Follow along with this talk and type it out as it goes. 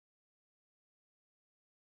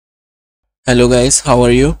Hello guys, how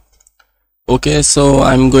are you? Okay, so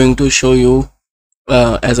I'm going to show you,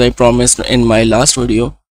 as I promised in my last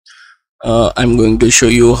video, I'm going to show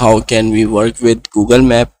you how can we work with Google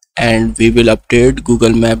Map, and we will update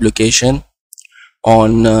Google Map location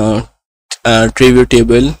on treeview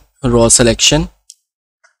table raw selection.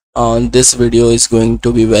 This video is going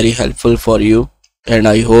to be very helpful for you, and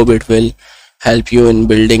I hope it will help you in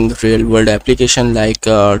building real world application like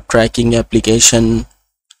tracking application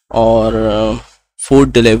or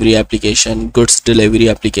food delivery application, goods delivery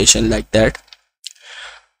application, like that.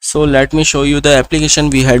 So let me show you the application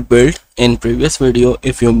we had built in previous video.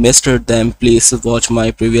 If you missed them, please watch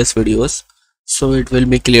my previous videos so it will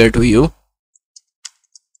be clear to you.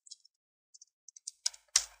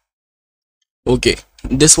 Okay,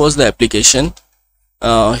 this was the application.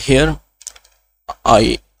 Here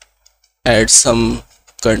I add some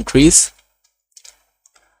countries.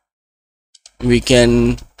 We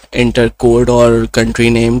can enter code or country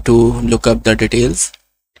name to look up the details,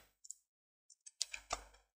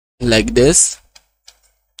 like this.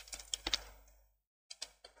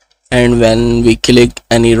 And when we click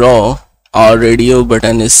any row, our radio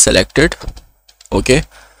button is selected. Okay,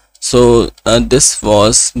 so this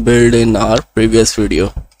was built in our previous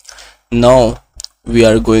video. Now we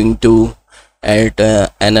are going to add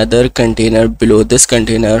another container below this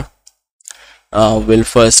container. We'll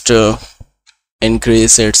first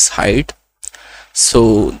increase its height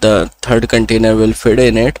so the third container will fit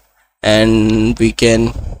in it, and we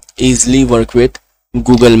can easily work with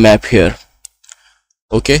Google Map here.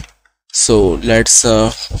 Okay, so let's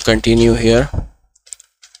continue here.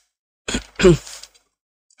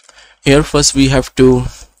 Here first we have to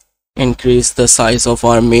increase the size of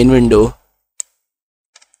our main window.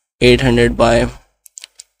 800 by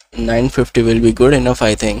 950 will be good enough,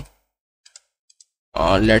 I think.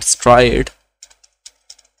 Let's try it.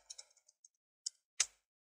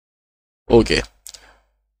 Okay,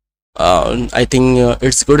 I think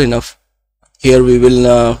it's good enough. Here we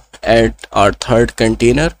will add our third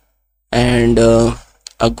container, and a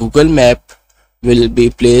Google Map will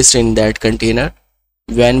be placed in that container.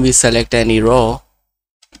 When we select any row,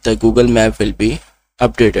 the Google Map will be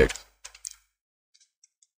updated.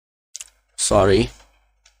 Sorry.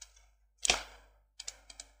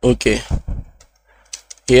 Okay,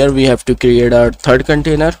 here we have to create our third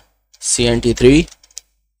container, CNT3,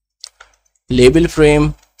 label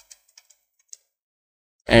frame,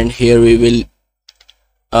 and here we will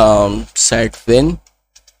set win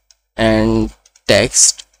and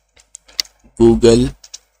text Google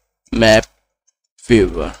Map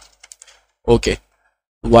Viewer. Okay,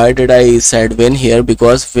 why did I set win here?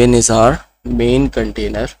 Because win is our main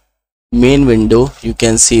container, main window. You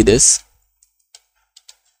can see this,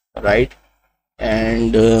 right?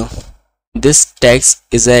 And this text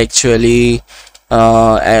is actually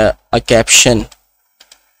a caption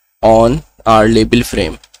on our label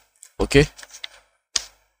frame. Okay,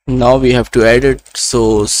 now we have to add it.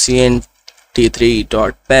 So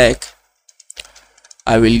cnt3.pack,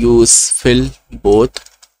 I will use fill both,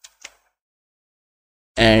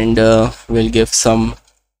 and we'll give some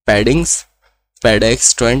paddings, pad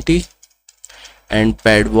x 20 and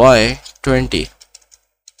pad y 20.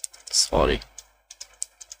 Sorry.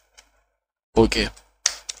 Okay,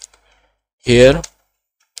 here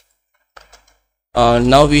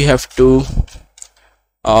now we have to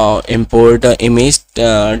import the image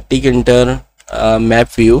tkinter map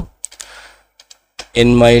view.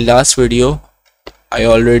 In my last video I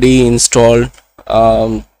already installed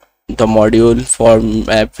the module for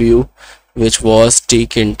map view, which was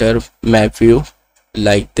tkinter map view,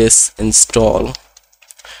 like this. Install,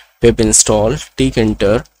 pip install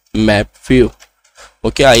tkinter map view.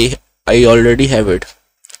 Okay, I already have it.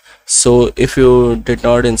 So if you did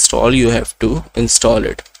not install, you have to install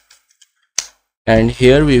it. And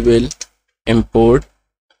here we will import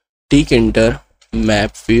tkinter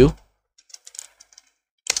map view.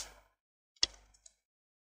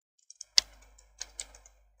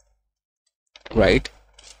 Right,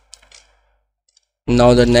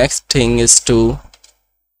 now the next thing is to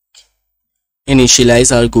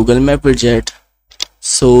initialize our Google Map widget.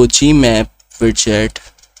 So gmap widget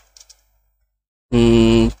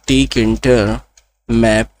tkinter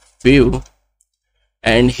map view,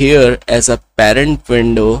 and here as a parent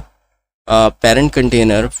window, parent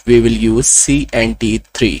container, we will use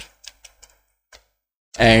cnt3,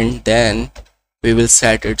 and then we will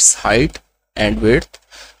set its height and width.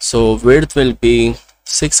 So width will be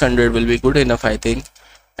 600 will be good enough, I think,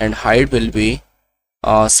 and height will be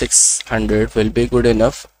 600 will be good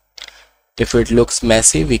enough. If it looks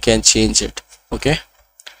messy, we can change it. Okay,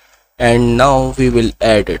 and now we will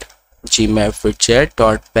add it. gmap widget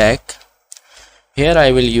dot back. Here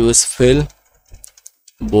I will use fill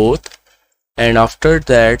both, and after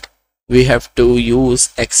that we have to use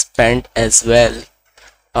expand as well.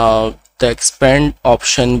 The expand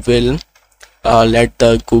option will let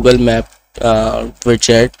the Google Map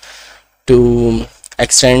widget to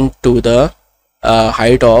extend to the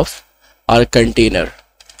height of our container.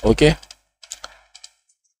 Okay,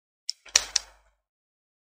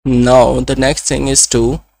 now the next thing is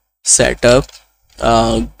to set up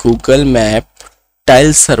Google Map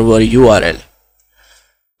tile server URL.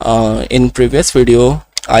 In previous video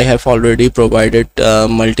I have already provided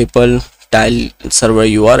multiple tile server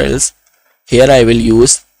URLs. Here I will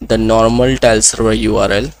use the normal tile server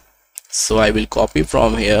URL, so I will copy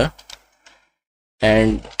from here,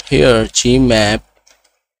 and here gmap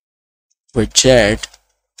widget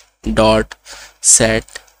dot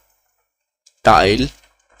set tile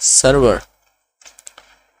server.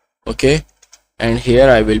 Okay, and here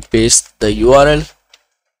I will paste the URL,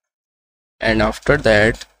 and after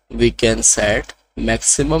that we can set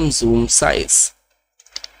maximum zoom size,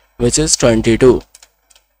 which is 22.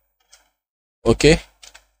 Okay,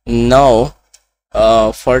 now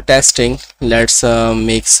for testing, let's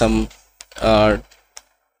make some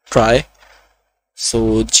try.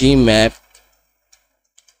 So gmap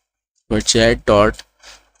widget dot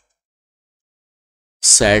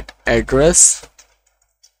set address.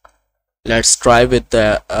 Let's try with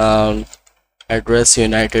the address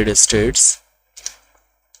United States.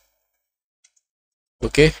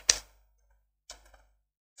 Okay,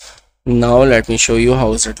 now let me show you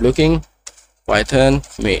how is it looking. Python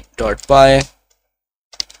main.py.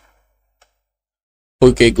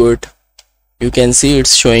 Okay, good. You can see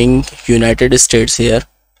it's showing United States here,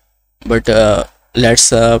 but let's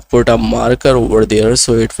put a marker over there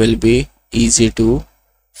so it will be easy to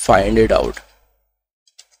find it out.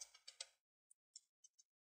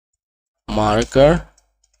 Marker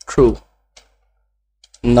true.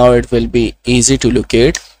 Now it will be easy to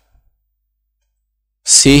locate.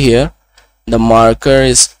 See here, the marker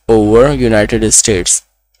is over United States,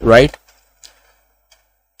 right?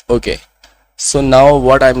 Okay, so now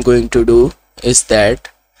what I'm going to do is that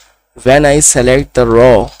when I select the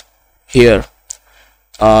row here,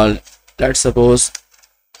 let's suppose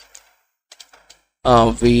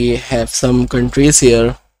we have some countries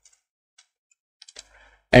here,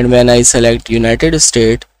 and when I select United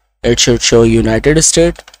States, it should show United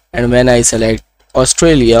States, and when I select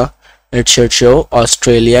Australia, it should show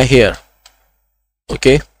Australia here.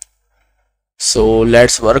 Okay, so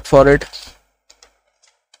let's work for it.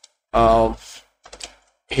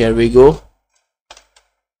 Here we go,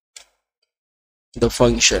 the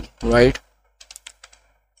function, right?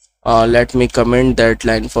 Let me comment that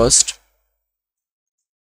line first.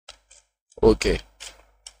 Okay,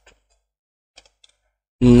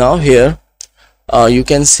 now here you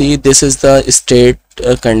can see this is the state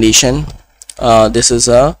condition. This is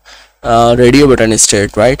a radio button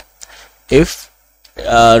state, right? If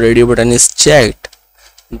radio button is checked,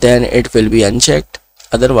 then it will be unchecked,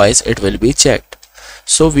 otherwise it will be checked.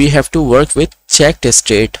 So we have to work with checked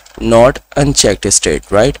state, not unchecked state,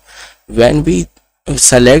 right? When we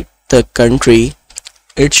select the country,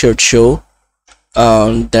 it should show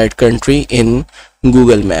that country in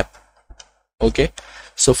Google Map. Okay,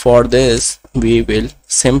 so for this we will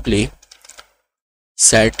simply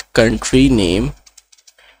set country name,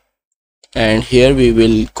 and here we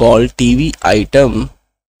will call TV item,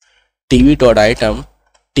 tv.item.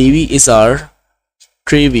 TV is our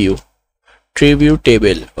treeview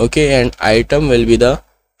table. Okay, and item will be the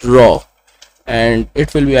row, and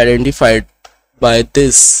it will be identified by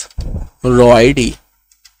this row ID.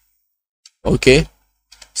 Okay,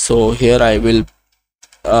 so here I will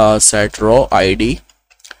set row ID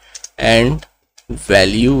and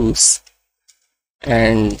values,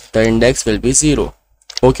 and the index will be 0.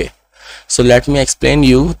 Okay, so let me explain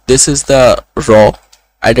you. This is the row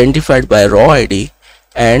identified by row ID,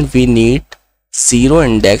 and we need 0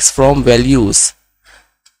 index from values.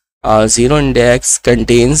 0 index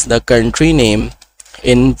contains the country name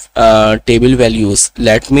in table values.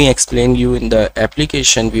 Let me explain you in the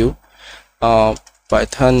application view.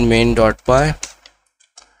 Python main.py.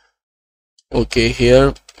 Okay,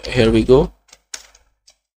 here we go.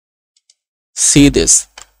 See this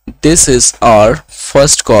is our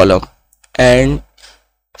first column, and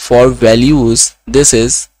for values this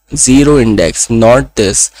is 0 index, not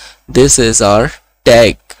this is our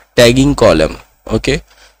tagging column. Okay,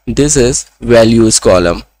 this is values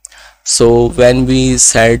column. So when we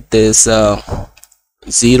set this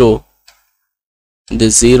 0,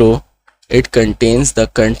 it contains the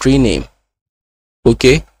country name.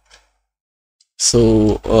 Okay,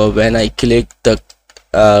 So when I click the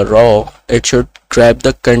row, it should grab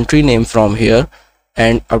the country name from here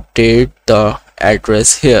and update the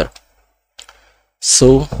address here.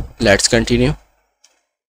 So let's continue.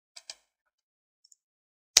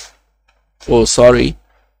 Oh, sorry,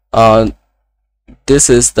 this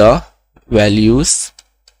is the values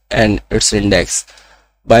and its index.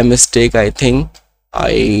 By mistake, I think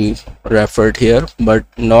I referred here, but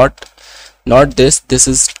not this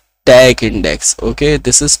is tag index. Okay,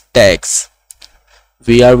 this is tags.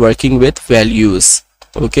 We are working with values.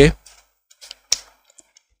 Okay,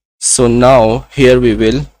 so now here we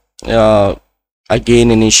will again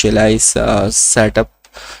initialize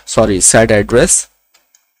set address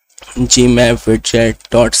gmap widget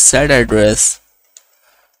dot set address.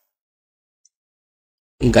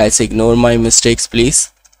 Guys, ignore my mistakes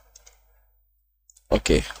please.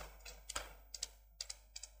 Okay,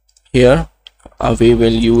 here we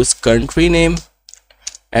will use country name,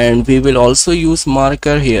 and we will also use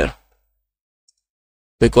marker here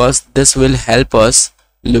because this will help us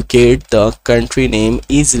locate the country name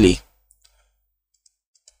easily.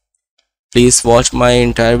 Please watch my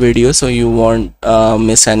entire video so you won't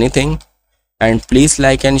miss anything, and please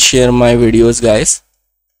like and share my videos guys.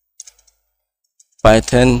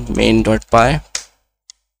 Python main.py.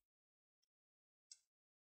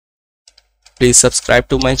 Please subscribe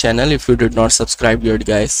to my channel if you did not subscribe yet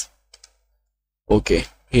guys. Okay,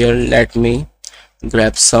 here let me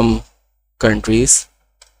grab some countries.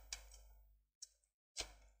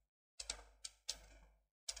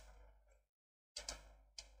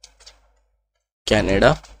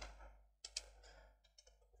 Canada.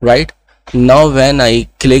 Right now when I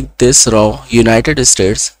click this row United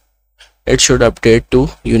States, it should update to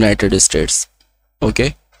United States.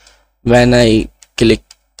 Okay, when I click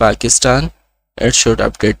Pakistan, it should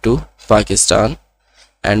update to Pakistan,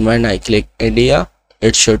 and when I click India,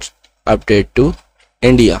 it should update to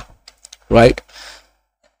India, right?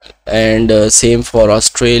 And same for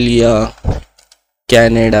Australia,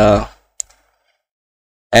 Canada,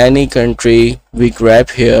 any country we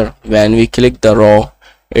grab here, when we click the row,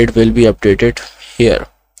 it will be updated here.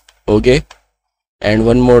 Okay, and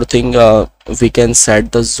one more thing, we can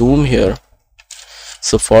set the zoom here.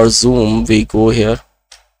 So for zoom, we go here.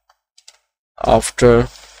 After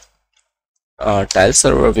tile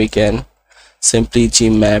server, we can simply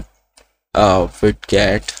gmap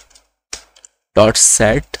widget dot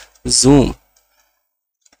set zoom.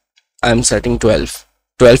 I'm setting 12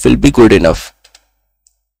 will be good enough.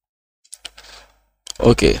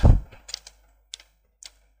 Okay,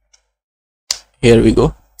 here we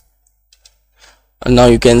go. And now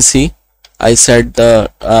you can see I set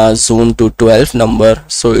the zoom to 12 number,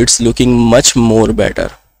 so it's looking much more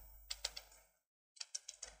better.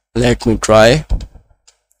 Let me try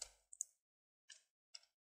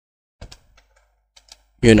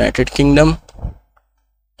United Kingdom,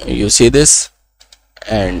 you see this,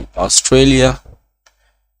 and Australia,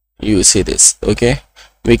 you see this. Okay,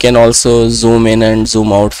 we can also zoom in and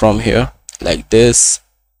zoom out from here like this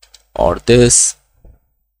or this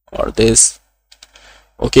or this.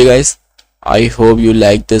 Okay guys, I hope you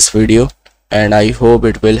like this video, and I hope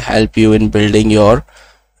it will help you in building your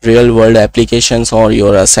real world applications or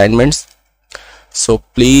your assignments. So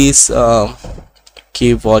please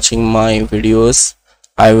keep watching my videos.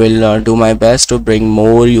 I will do my best to bring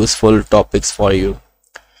more useful topics for you,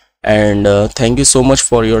 and thank you so much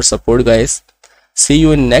for your support guys. See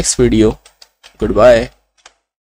you in next video. Goodbye.